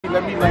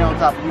let me lay on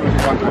top of you and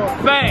walk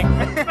out. Thanks.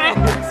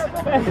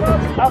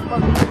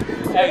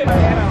 Hey.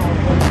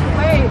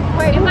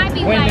 Wait, it might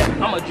be like...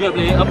 I'ma dribble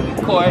it up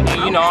the court and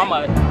you know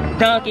I'ma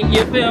dunk it,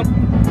 you feel me?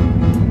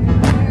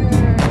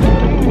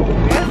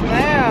 Yes,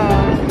 ma'am.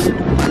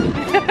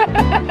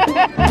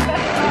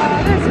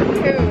 Oh, that's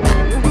cute.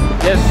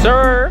 Yes,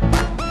 sir.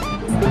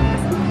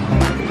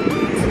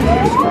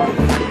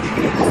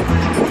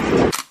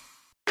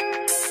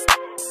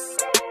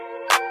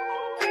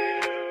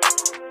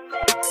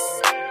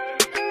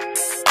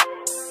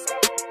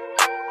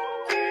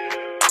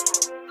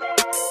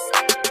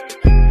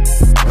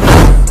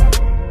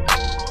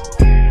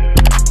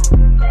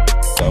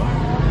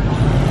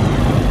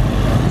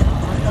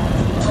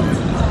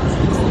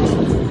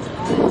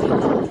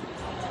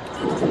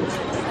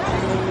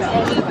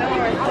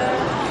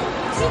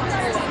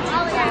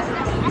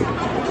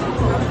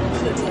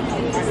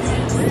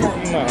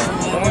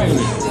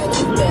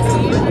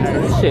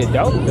 Shit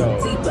dope though.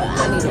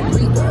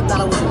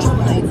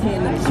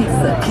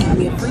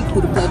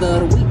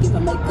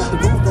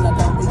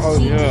 Oh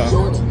yeah.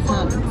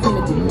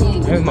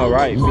 That's my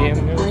right, man.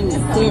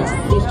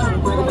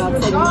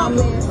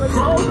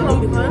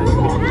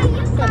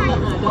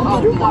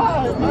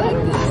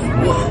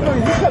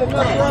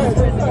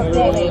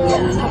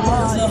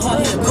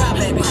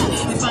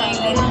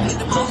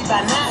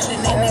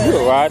 You a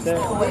ride that?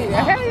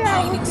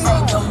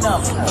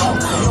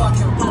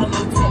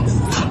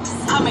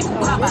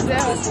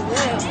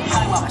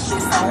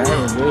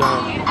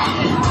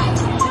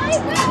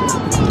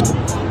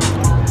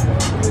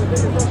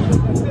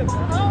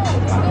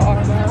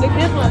 Look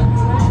this one.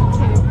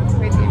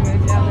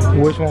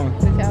 Which one?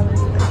 The challenge.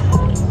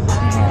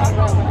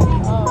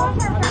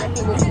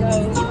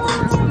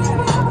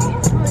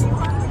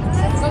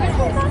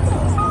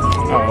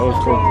 Oh, it's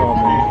so cool,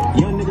 man.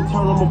 Young nigga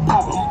turn on my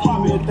pop. Keep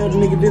me a 30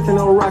 nigga, this ain't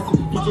no rocket.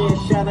 He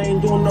just shot, I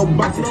ain't doing no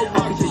boxing. I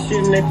get this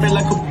shit and they feel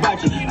like a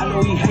boxing. I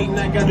know he hating,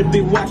 I got a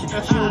big watch.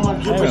 She on my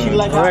drip, but she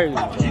like I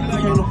pop. I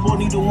can't afford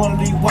neither one of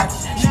these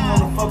watches. She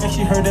wanna fuck and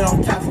she heard that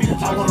I'm toxic.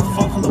 I wanna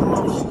fuck her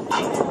mama.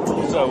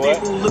 So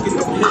what? Look at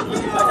the pit.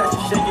 I got you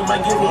shaking,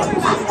 might give her a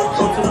tip.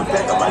 Go to the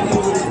back, I might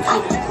give her a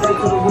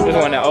tip. This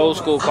one, that old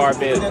school car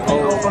bed.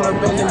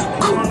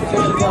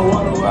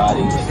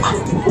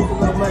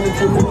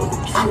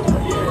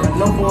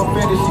 No more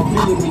better, she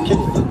feeling me.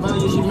 Catch the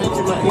money, she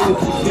making my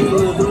energy. She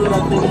ain't doing what I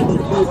think it's for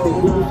good.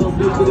 We was so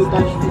big, but it's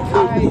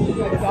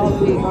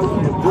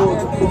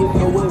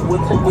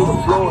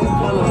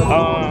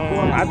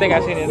I think I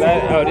seen it.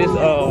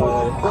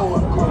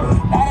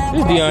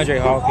 This DeAndre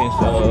Hawkins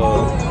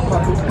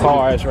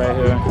cars right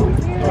here.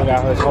 He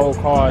got his whole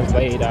cars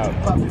laid out.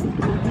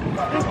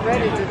 It's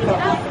ready to go.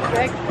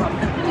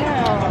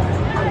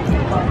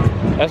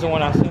 Yeah. That's the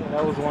one I seen.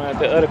 That was the one at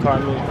the other car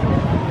meet.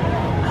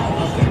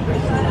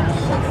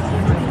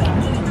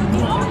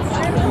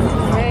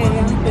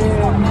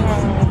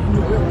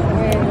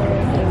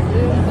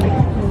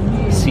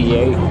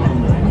 C8.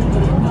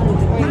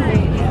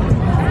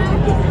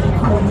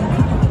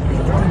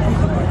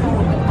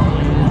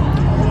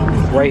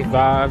 Race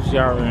vibes,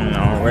 y'all already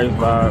know. Race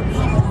vibes.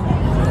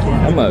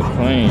 That must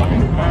clean.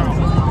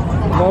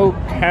 No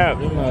cap,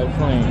 that must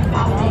clean.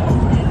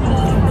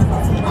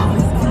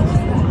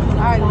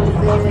 Alright, let's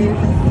do this.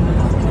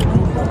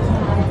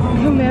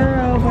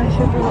 Camaro by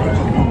Chevrolet.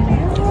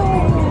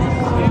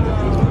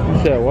 You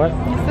said what?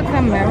 It's a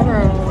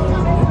Camaro.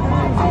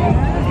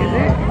 Is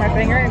it? My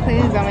finger and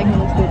please don't make me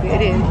look stupid.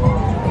 It is.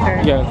 Okay.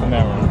 Yeah,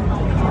 Camaro.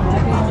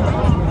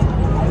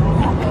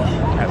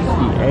 That's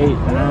C8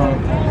 now.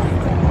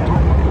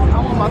 I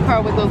want my car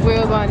with those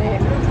wheels on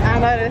it. I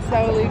know that's so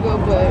illegal,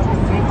 but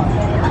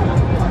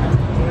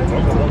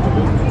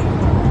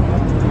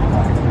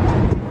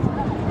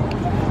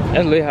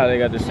That's lit how they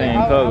got the same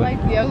color. I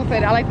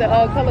like the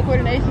color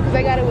coordination because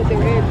they got it with the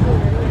red too.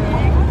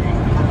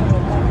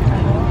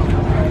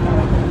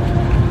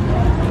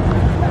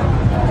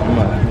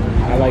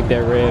 I like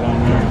that red on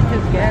there.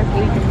 His gas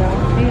leaking though.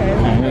 He has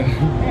it.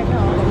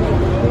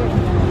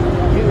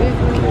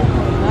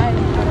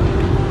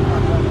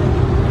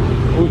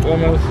 What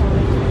else?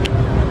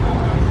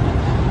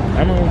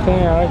 I'm gonna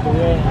clean. I like the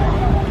red.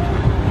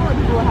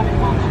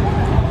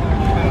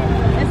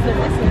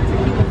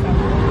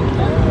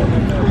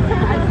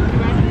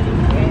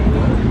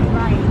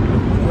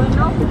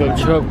 The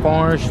Chuck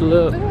Barnes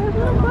look. I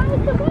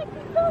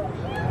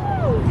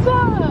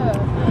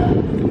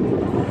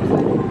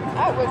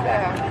would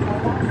down.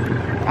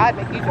 I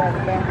think you drive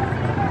it down.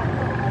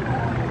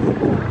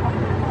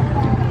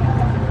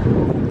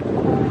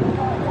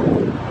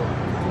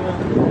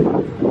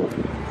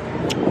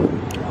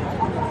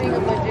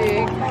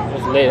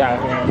 It's lit out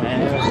here, man.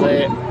 It's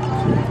lit.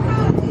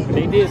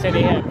 They did say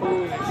they had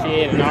food and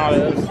shit and all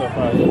that other stuff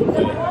out here.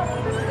 But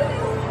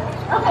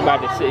I'm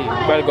about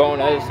to go on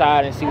the other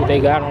side and see what they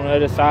got on the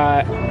other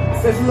side.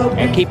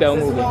 and keep it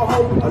moving.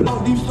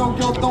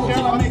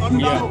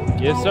 Yeah,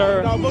 yes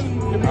sir.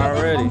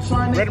 Already.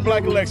 Red and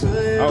Black Collection.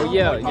 Oh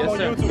yeah, I'm yes on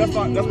sir. YouTube. That's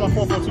my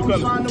 442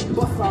 colors. I'm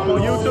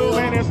on YouTube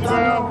and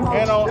Instagram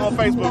and on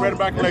Facebook. Red and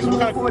Black Collection.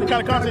 What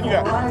kind of content you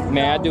got?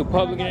 Man, I do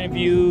public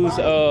interviews,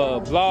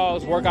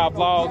 vlogs, workout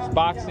vlogs,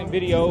 boxing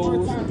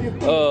videos,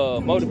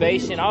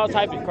 motivation, all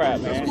type of crap,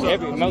 man.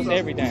 Most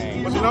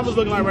everything. What's your numbers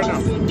looking like right now?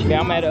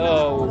 Yeah, I'm at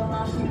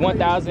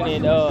 1,000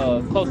 and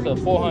close to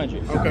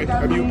 400. Okay.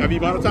 Have you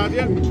monetized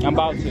yet? I'm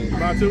about to.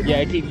 About to? Yeah,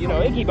 it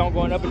keep on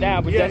going up and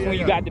down, but that's when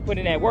you got to put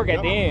in that work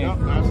at the end. Yep,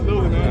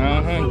 absolutely,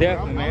 man.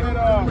 Definitely, man.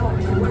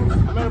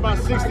 I'm at about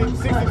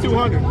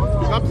 6,200.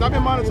 I've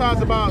been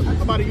monetized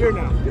about a year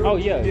now. Oh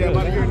yeah. Yeah,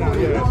 about a year now.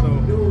 Yeah. So,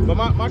 but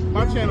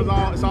my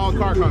channel's all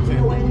car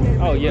content.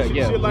 Oh yeah,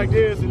 yeah. Shit like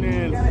this, and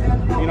then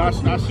I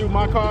shoot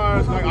my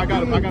cars. Like I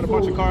got a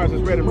bunch of cars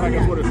that's red and black.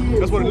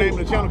 That's where the name of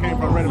the channel came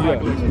from, Red and Black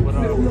Collection.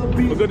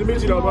 But good to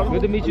meet you though, brother.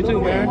 Good to meet you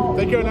too, man.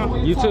 Take care now.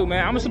 You too,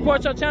 man. I'm gonna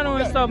support your channel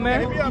and stuff,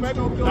 man. I'm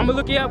gonna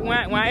look you up when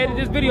I edit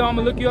this video. I'm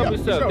gonna look you up and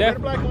stuff. Sure. Red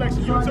and Black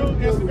Collection, YouTube,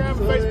 Instagram, and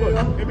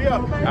Facebook. Hit me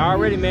up.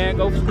 Already, man.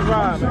 Go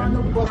subscribe, man.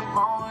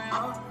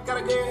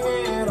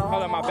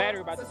 Hold on, my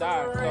battery about to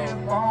die. So.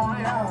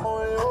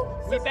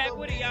 Get back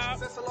with it, y'all.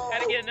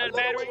 Gotta get another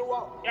battery.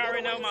 Y'all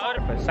already know my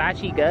other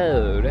Versace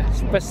Gold.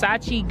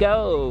 Versace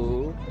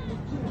Gold.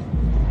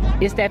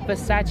 It's that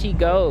Versace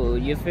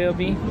Gold. You feel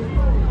me?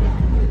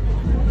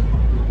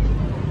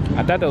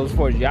 I thought those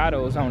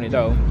Forgiatos on it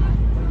though.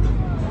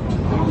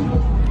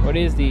 What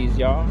is these,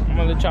 y'all? I'm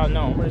gonna let y'all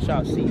know. I'm gonna let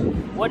y'all see.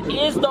 What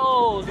is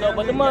those? No,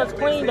 but the mud's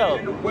clean though.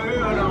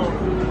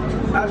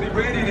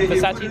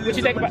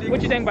 Versace.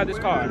 What you think about this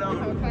car?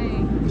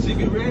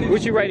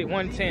 What you rate it?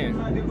 1 to 10?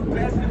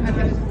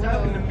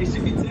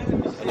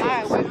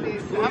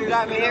 I'm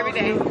driving every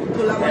day.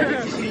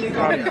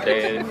 I'm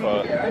dead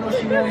fuck.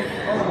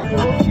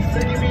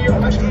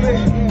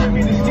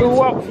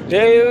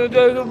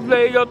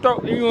 Play your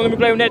throat. You wanna let me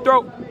play with that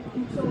throat?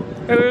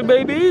 Hey,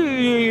 baby.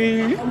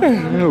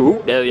 Y'all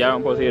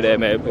don't supposed to hear that,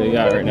 man. But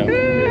y'all already know.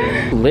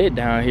 Lit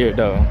down here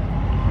though. I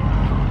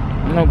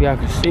don't know if y'all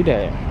can see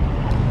that.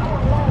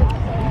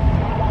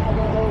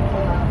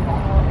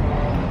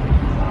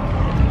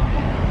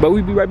 But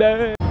we be right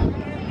back.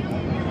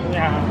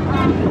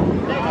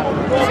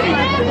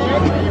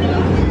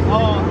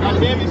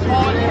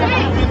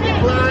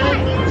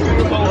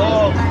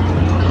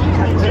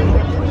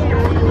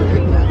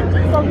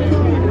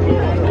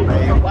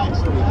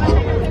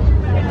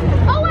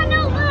 Oh, I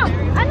know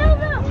them. I know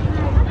them.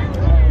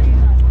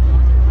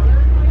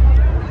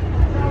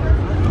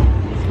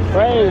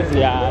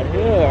 Crazy out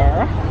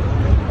here.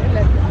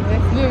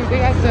 Look, they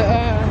got the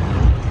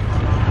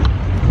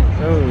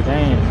Oh,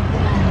 damn.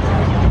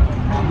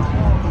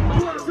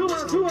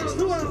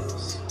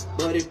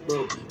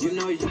 You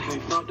know you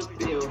can't front the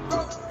bill.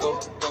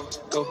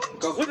 Go.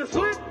 With the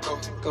flip?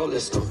 Go,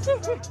 let's go.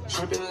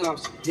 Shrimp and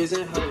lobster, his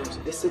and hers.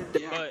 It's a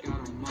day.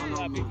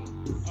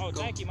 Oh,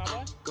 thank you, my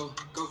boy. Go.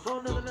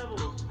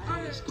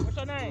 What's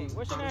your name?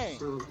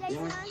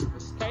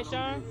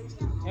 Kayshawn?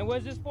 And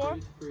what's this for?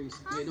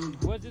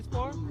 What's this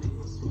for?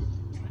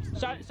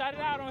 Shout it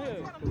out on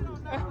here.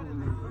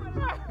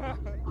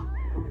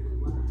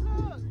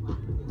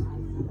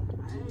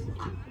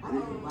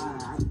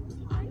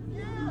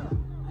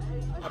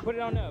 I put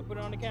it on there. Put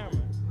it on the camera.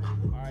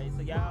 All right,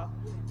 so y'all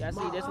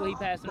see, that's what he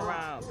passing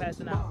out.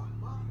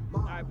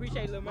 All right,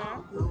 appreciate it, little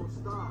man.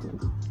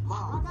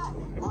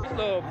 It's a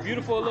little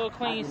beautiful, little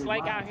clean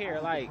slate out here,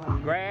 like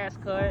grass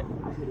cut.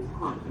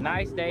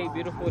 Nice day,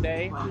 beautiful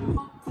day.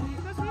 Y'all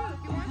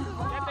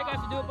think I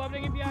should do a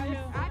public interview out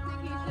here? I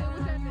think he should.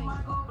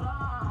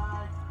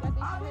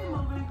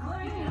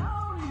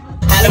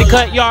 What's that The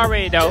cut, you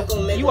already know.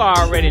 You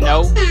already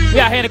know. We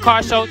out here in the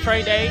car show,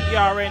 Trae Day. You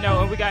already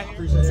know. And we got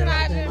KB.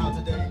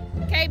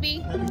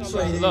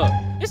 Look,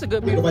 it's a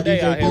good, beautiful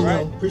day out here,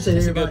 right? It's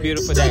a good,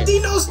 beautiful day.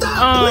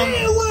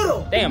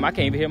 Damn, I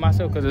can't even hear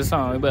myself because of the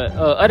song. But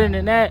other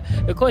than that,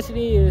 the question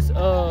is,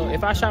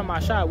 if I shot my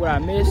shot, would I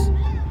miss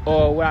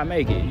or would I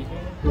make it?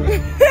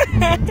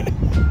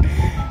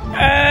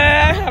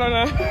 I don't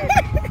know.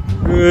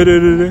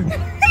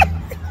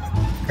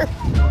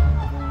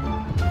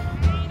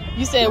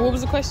 You said, what was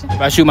the question? If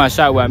I shoot my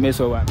shot, would I miss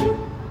or would I make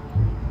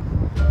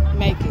it?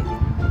 Make it.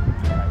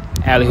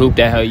 Alley hoop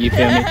that hell, you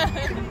feel me?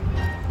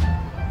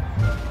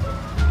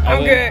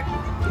 I'm good.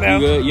 No. You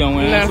good? You don't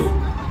want to answer?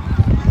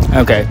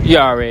 Okay, you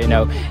already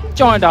know.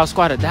 Join Dog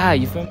Squad or die,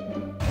 you feel me?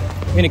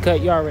 In the cut,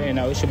 you already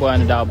know. It's your boy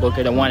Underdog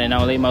Booker, the one and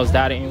only, most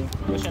doubted.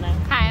 What's your name?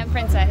 Hi, I'm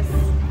Princess.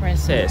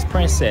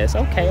 Princess.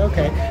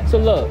 Okay. So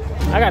look,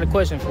 I got a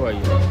question for you.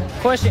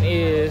 Question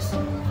is,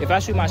 if I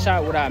shoot my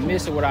shot, would I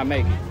miss or would I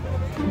make it?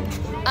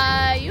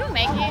 You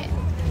make it.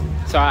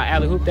 So I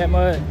alley hoop that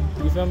mud.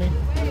 You feel me?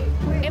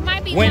 It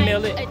might be Windmill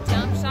like it. a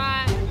jump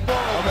shot.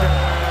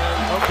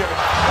 Okay.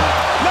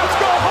 Let's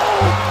go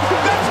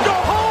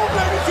home,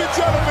 ladies and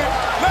gentlemen.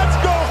 Let's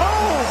go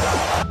home.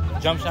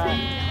 Jump shot?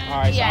 All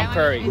right, Yeah, so I'm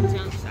Curry.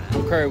 jump shot.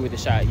 I'm Curry with the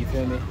shot, you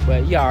feel me?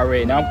 But you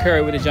already know I'm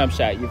Curry with a jump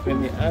shot, you feel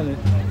me?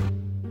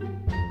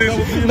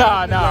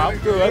 Nah, I'm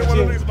good. I'm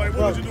chill. What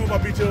would you do if I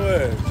beat your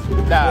ass?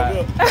 Nah.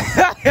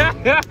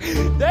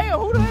 Damn,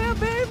 who the hell,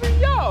 baby?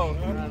 Yo.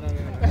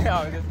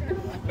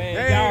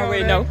 Man, y'all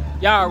already know.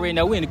 Y'all already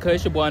know. We in the cut.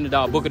 It's your boy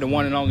Underdog, Booker, the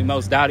one and only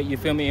most doubted. You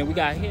feel me? And we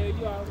got here.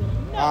 You already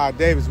know.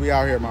 Davis, we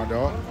out here, my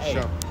dog. Hey,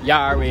 sure.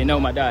 Y'all already know,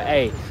 my dog.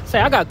 Hey, say,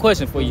 I got a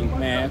question for you,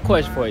 man.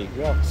 Question for you.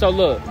 Yeah. So,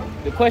 look,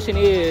 the question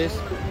is,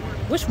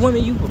 which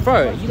women you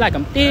prefer? You like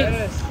them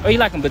thick, or you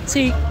like them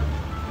petite,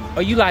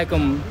 or you like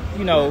them,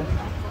 you know,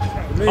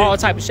 all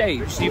type of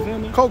shapes? You feel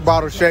me? Coke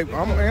bottle shape.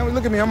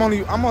 Look at me. I'm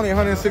only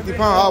 160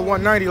 pounds. I was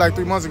 190 like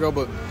 3 months ago,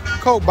 but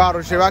Coke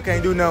bottle shape. I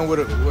can't do nothing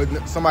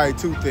with somebody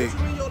too thick.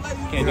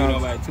 Can't do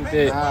nobody too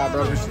thick. Nah,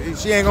 bro.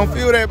 She ain't gonna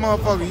feel that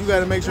motherfucker. You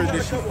gotta make sure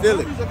that she feel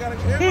it.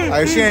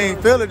 Like, if she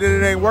ain't feel it,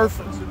 then it ain't worth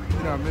it. You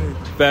know what I mean?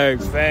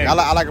 Facts. I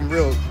like them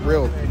real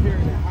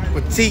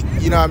petite.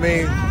 You know what I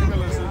mean?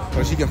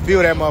 So she can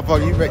feel that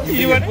motherfucker. You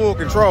be in full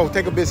control.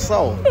 Take a bitch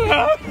soul.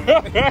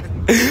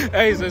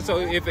 Hey, so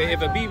if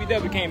a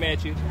BBW came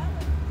at you,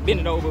 bend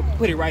it over,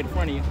 put it right in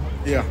front of you.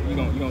 Yeah. You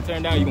gonna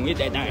turn down? You gonna hit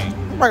that thing?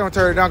 I'm probably gonna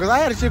turn it down, because I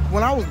had a chick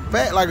when I was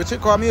fat. Like, a chick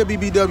called me a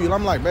BBW, and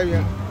I'm like, baby.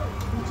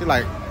 She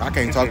like, I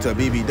can't talk to a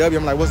BBW.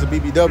 I'm like, what's a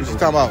BBW? She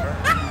talking about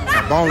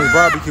a boneless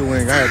barbecue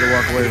wing. I had to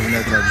walk away from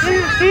that type of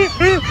shit.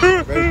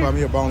 Baby called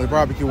me a boneless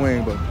barbecue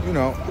wing, but you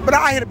know. But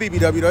I hit a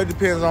BBW though. It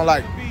depends on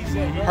like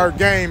her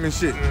game and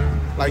shit.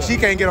 Like, she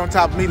can't get on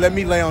top of me. Let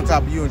me lay on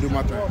top of you and do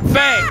my thing.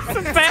 Facts.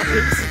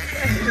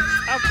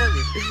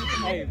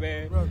 Hey,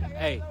 man.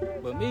 Hey,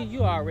 but me,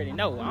 you already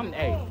know.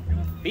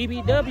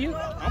 BBW,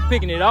 I'm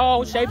picking it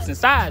all shapes and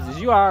sizes.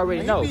 You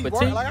already know. But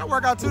like, I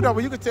work out too though,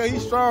 but you can tell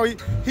he's strong.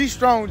 He's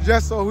strong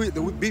just so the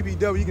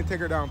BBW, you can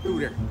take her down through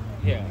there.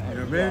 Yeah, you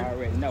know what I mean?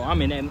 Already know.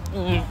 I'm in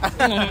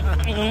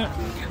that.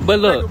 But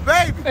look,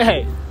 baby.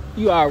 Hey,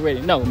 you already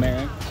know,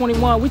 man.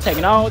 21, we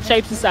taking all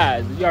shapes and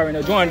sizes. You already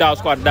know. Join Dog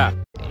Squad to die.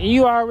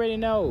 You already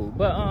know.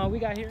 But we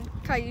got here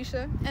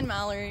Kaisha and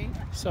Mallory.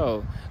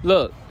 So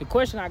look, the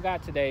question I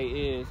got today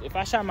is, if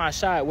I shot my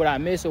shot, would I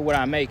miss or would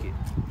I make it?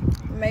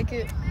 Make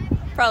it.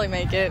 Probably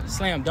make it.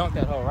 Slam dunk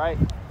that hoe, right?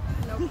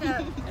 No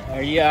cap.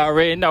 You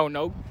already know.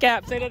 No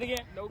cap. Say that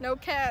again. No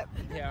cap.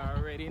 You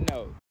already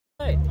know.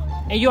 Hey,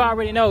 and you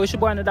already know. It's your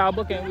boy Underdog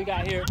Booker, and we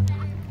got here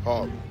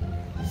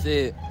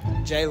Sid,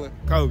 Jalen,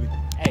 Kobe.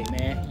 Hey,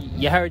 man,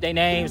 you heard their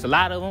names, a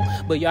lot of them,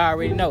 but you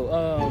already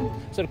know.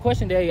 So the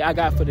question that I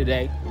got for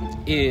today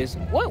is,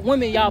 what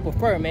women y'all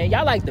prefer, man?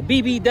 Y'all like the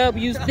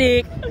BBWs,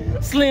 thick,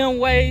 slim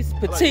waist,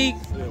 petite?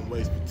 Like slim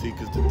waist, petite,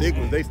 because the thick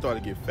ones, they start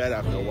to get fat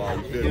after a while.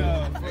 You feel me?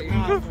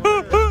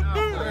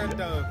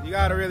 You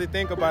gotta really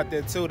think about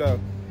that too, though,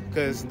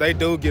 because they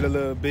do get a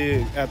little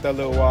big after a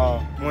little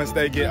while once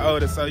they get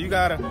older. So you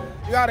gotta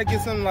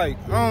get something like,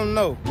 I don't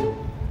know,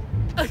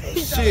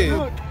 shit.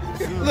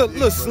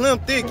 Look slim,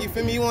 thick, you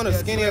feel me? You want a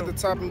skinny at the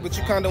top, but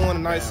you kind of want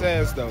a nice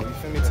ass, though. You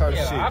feel me? Type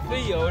shit. I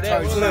feel you.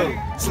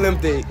 That slim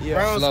thick. Yeah.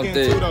 Brown slim skin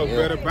thick, too, though,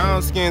 brother.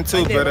 Brown skin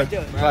too, brother.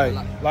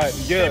 Like,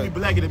 yeah. Can't be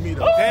blacker than me,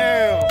 though.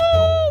 Damn.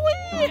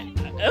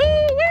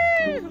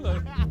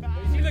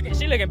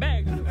 She looking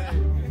back. I'm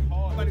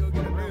about to go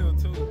get a real,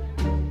 too.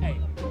 Hey,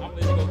 I'm gonna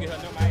let you go get her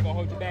number. I ain't gonna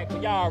hold you back,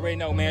 but y'all already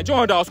know, man.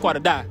 Join Dog Squad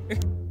to die.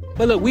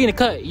 But look, we in the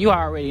cut. You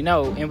already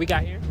know, and we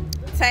got here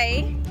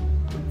Tay.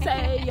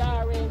 Y'all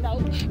already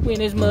know. We in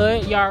this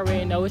mud. Y'all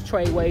already know. It's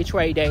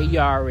Trae Day.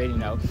 Y'all already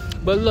know.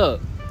 But look,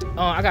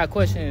 I got a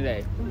question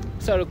today.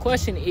 So the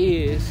question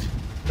is,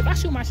 if I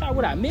shoot my shot,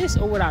 would I miss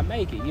or would I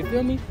make it? You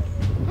feel me?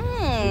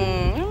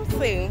 Let me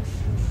see.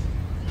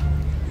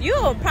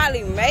 You'll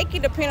probably make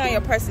it depending on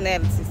your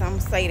personality. So I'm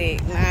gonna say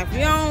that. Now,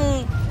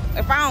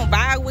 if I don't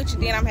vibe with you,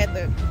 then I'm gonna have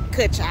to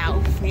cut you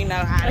off. You know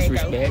how That's that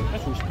respect.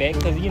 That's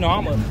respect. Cause you know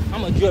I'm a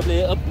dribble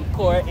it up the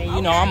court, and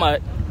you know I'm a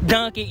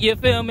dunk it. You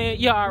feel me?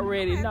 You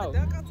already know.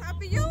 Dunk on top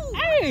of you.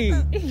 Hey,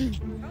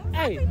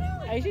 hey,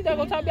 she dunk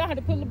on top of you. I had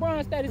to put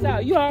LeBron status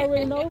out. You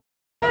already know.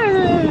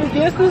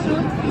 Yes,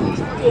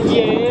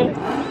 yeah.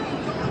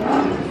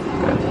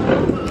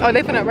 Oh,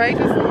 they finna break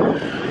us?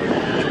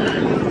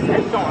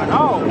 What's going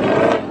on?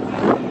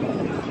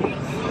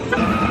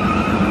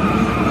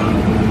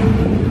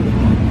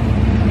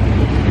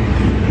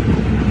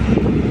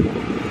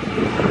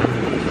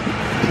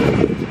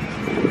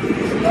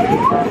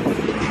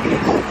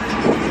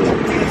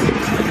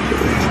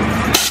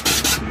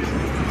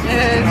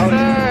 Yes,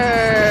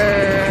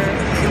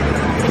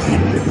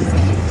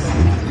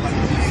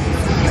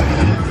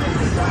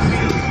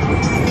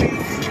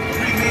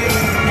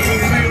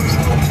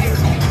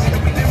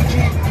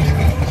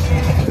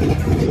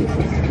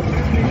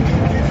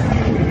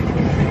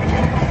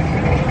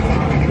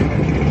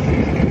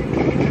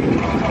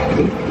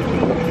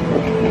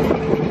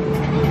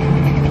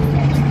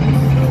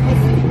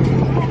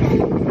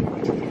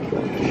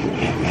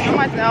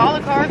 sir. All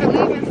the cars are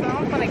leaving, so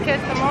I'm gonna catch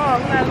them all.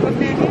 I'm not gonna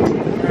stand here.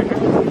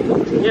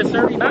 Yes,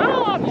 sir.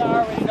 Y'all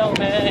already know,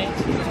 man.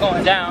 It's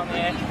going down,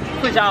 man.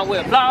 Put y'all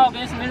with a vlog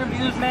and some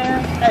interviews,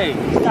 man. Hey,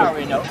 y'all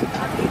already know.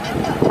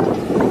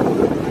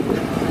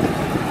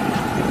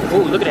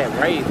 Ooh, look at that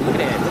race. Look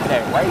at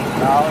that race,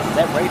 y'all.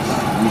 That race.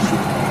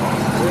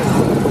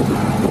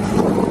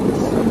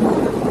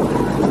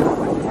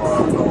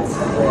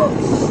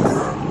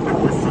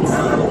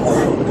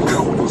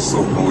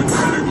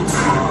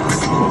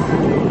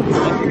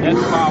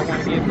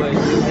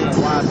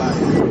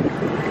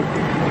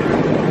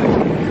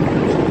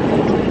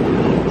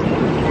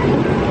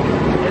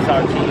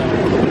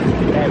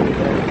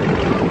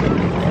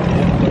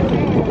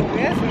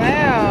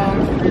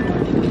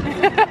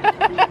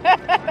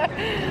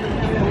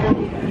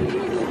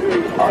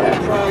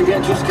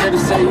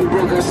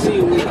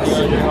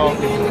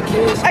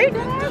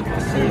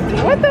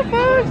 What the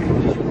fuck?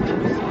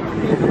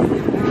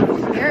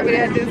 Everybody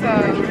at this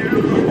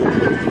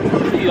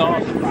You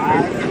all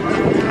surprised?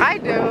 I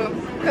do,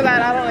 because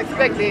I don't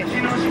expect it.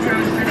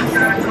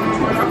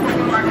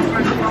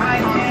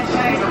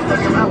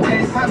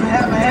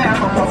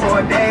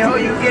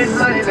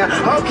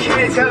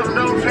 Okay, tell them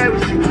don't play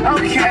with you.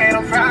 Okay,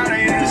 I'm proud of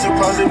you.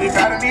 Supposed to be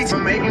proud of me for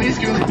making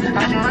excuses.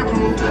 I can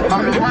improve.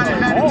 I'm the one that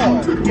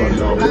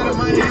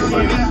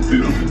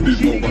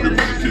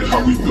How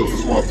we feel,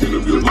 that's why I feel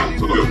it belong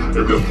to them.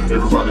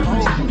 Everybody be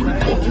stupid,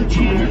 fuck you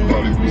too.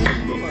 Everybody be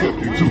stupid, fuck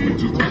you too.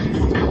 Just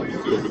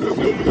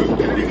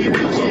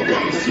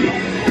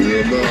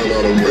yeah, now I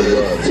done went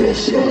out to a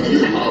shot.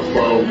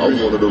 I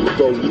wanted to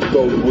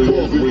throw the way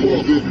I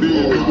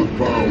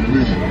found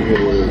me.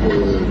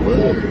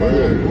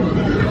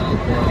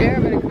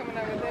 Everybody coming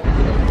up with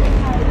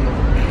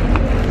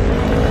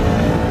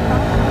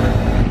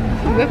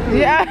it.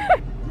 Yeah.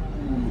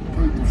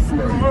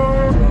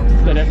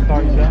 So that's the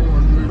car you said?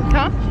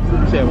 Huh?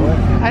 You said what?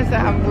 I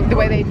said the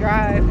way they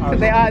drive. Because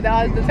they all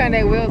turn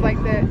their wheels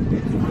like that.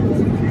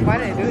 Why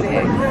did they do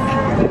that?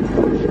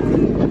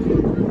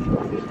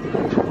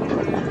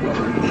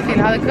 And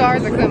all the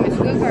cars are coming.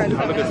 Good cars are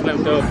coming. Look at Slim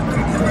Dog.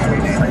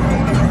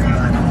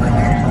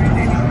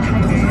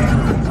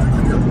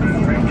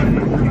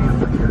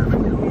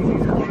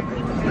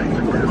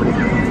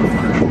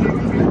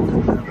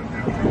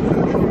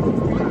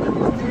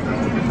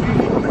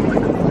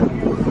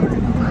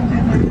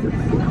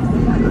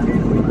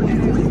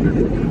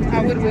 I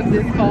would whip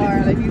this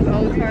car, like these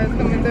old cars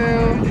coming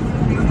through.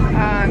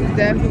 I'm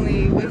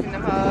definitely whipping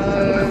them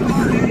hugs.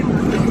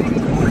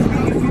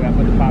 You gotta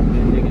put the pop in the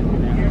niggas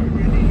now.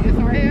 This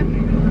one right here?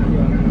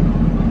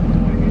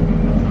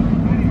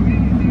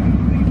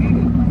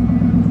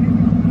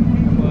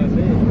 What's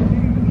it?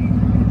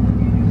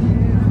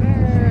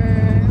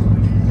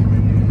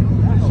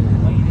 That whole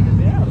plane in the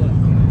bell.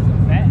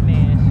 Some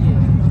Batman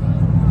shit.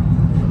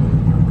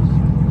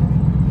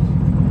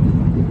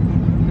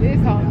 This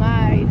whole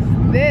nice.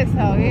 This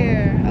whole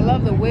here. I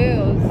love the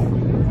wheels.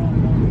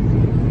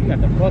 You got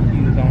the fuck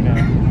yous on there.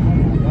 Oh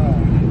my god.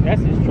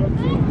 That's his truck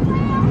too.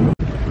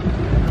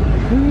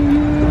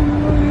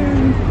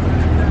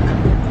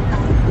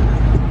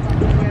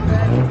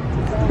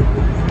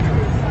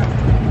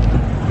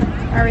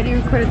 I already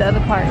recorded the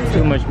other part.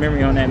 Too much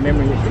memory on that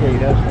memory tree.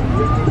 That's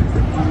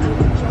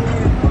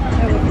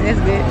This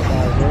bitch.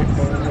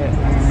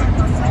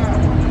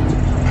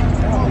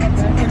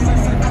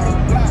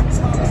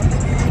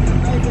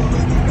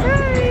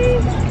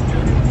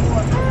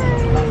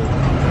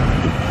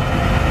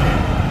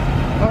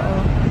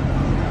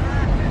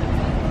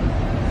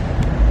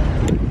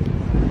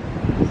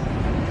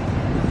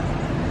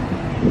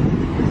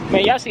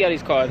 Man, y'all see all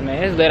these cars,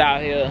 man. It's lit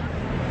out here.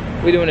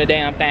 We doing the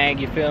damn thing,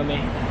 you feel me?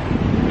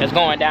 It's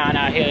going down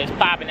out here. It's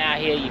popping out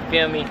here, you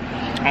feel me?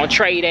 On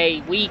Trae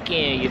Day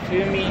weekend, you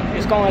feel me?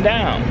 It's going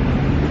down.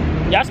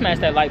 Y'all smash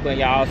that like button.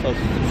 Y'all also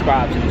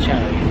subscribe to the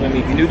channel, you feel me?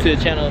 If you're new to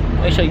the channel,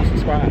 make sure you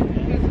subscribe.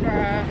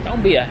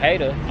 Don't be a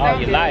hater all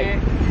your life.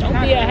 Don't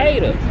be a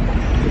hater.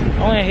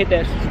 I want to hit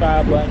that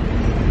subscribe button.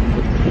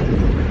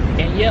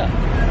 And yeah.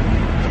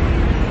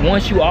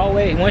 Once you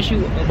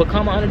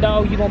become an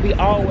underdog, you're gonna be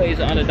always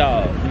an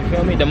underdog. You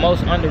feel me? The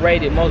most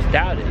underrated, most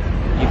doubted.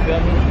 You feel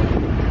me?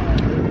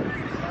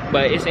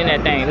 But it's in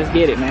that thing. Let's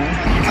get it, man.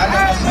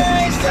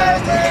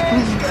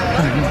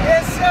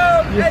 Yes,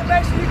 sir. Hey,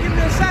 make sure you give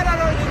me a shout out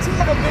on YouTube,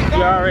 big dog.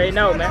 You already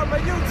know, man. On my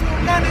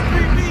YouTube,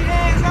 93B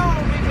hands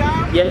on, big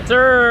dog. Yes,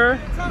 sir.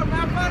 Tell them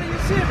how funny your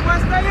shit, boy.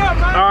 Stay up,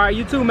 man. All right,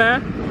 you too,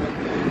 man.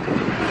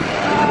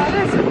 Oh,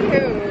 that's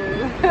cute.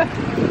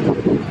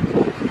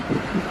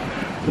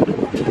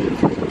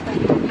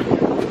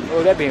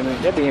 Oh, that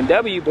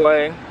BMW,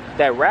 boy.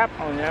 That wrap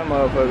on that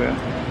motherfucker.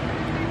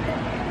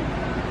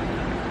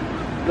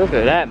 Look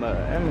at that, mother.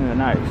 That is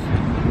nice.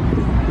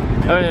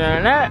 Other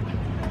than that,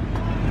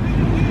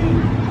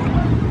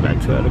 back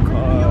to the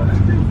car.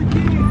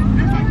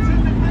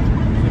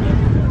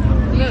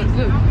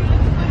 Look.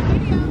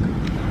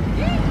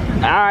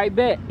 I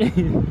bet.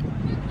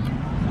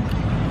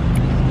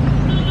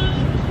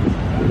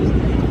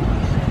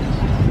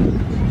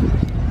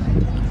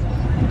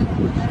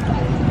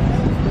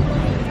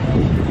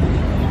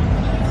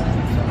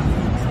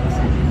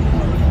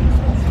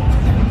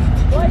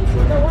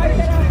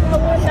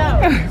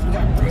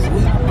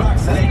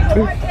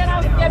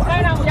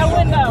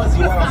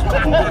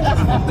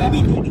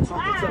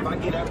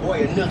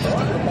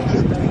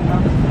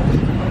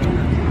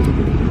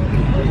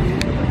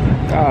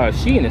 Oh,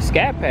 she in the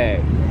scat pack.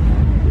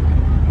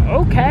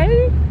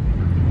 Okay.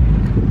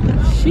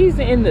 She's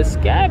in the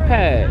scat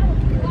pack.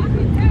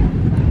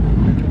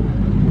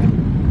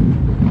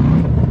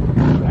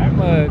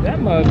 That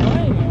mug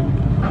playing.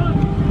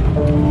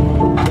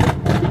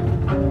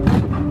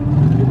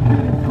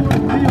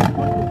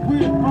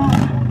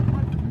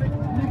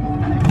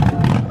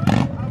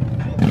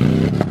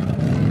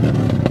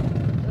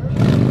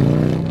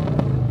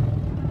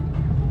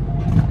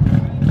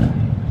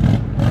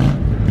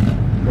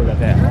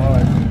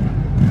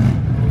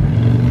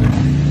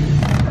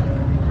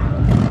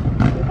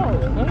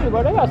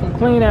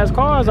 clean ass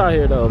cars out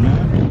here though,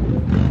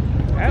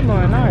 man. That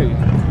mud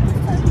nice.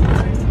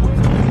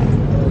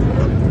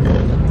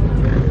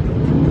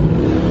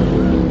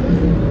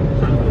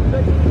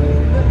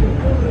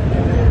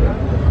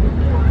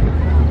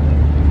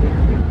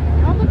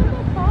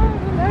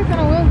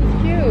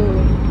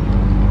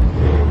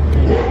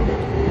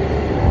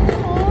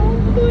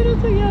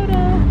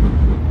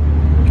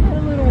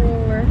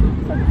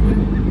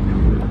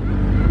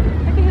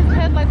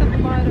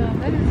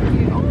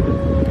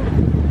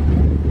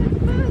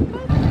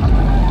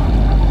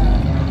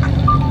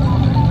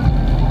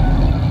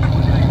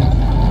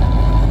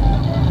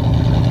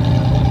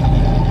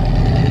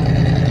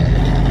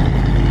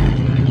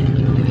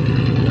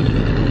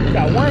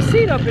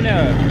 Seat up in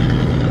there.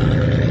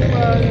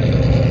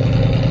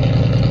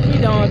 He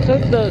done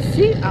took the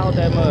seat out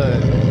that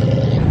mud.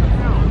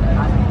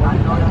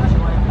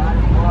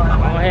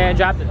 Go ahead and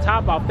drop the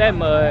top off that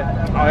mud.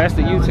 Oh, that's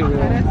the YouTube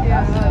one.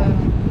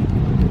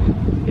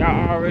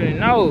 Y'all already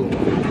know.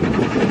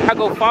 I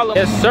go follow.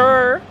 Yes,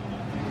 sir.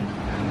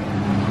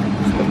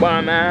 It's the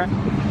bar, man.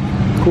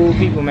 Cool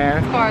people,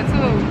 man. Car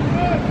too.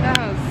 That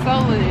was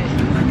solid.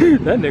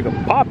 That nigga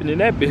popping in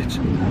that bitch.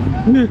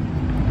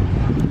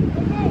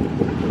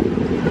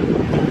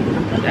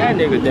 That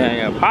nigga down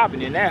here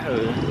popping in that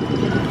hood.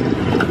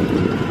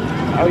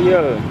 Oh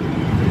yeah.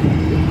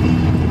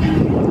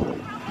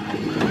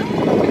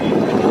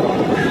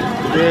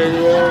 Yeah.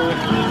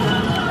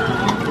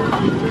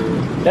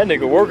 That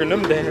nigga working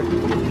them down.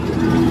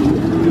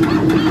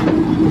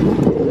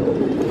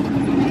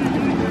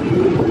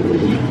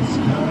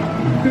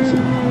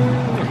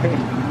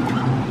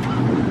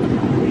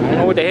 I don't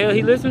know what the hell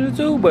he listening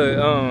to, but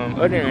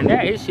other than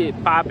that, his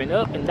shit popping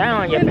up and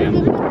down, yeah,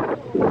 fam.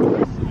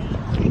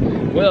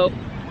 Well,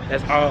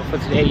 that's all for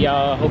today,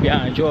 y'all. Hope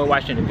y'all enjoyed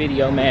watching the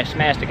video, man.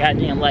 Smash the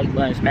goddamn like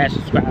button, smash the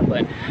subscribe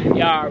button.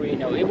 Y'all already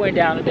know it went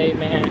down today,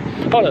 man.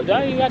 Hold up,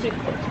 y'all, you got the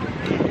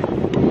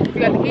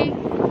key?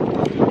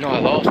 No, I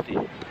lost it.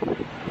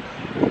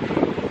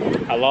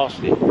 I lost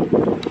it.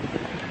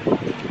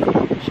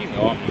 She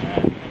know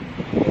man.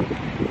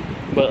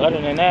 But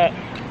other than that,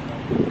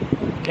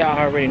 y'all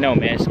already know,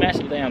 man. Smash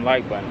the damn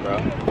like button, bro.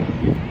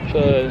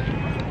 Cause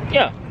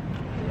yeah.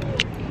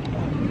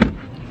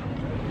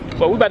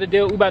 But we about to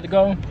do it, we about to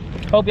go.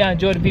 Hope y'all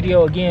enjoyed the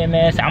video again,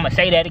 man. So I'm gonna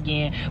say that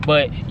again.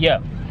 But yeah,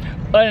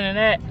 other than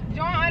that,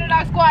 join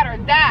Underdog Squad or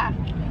die.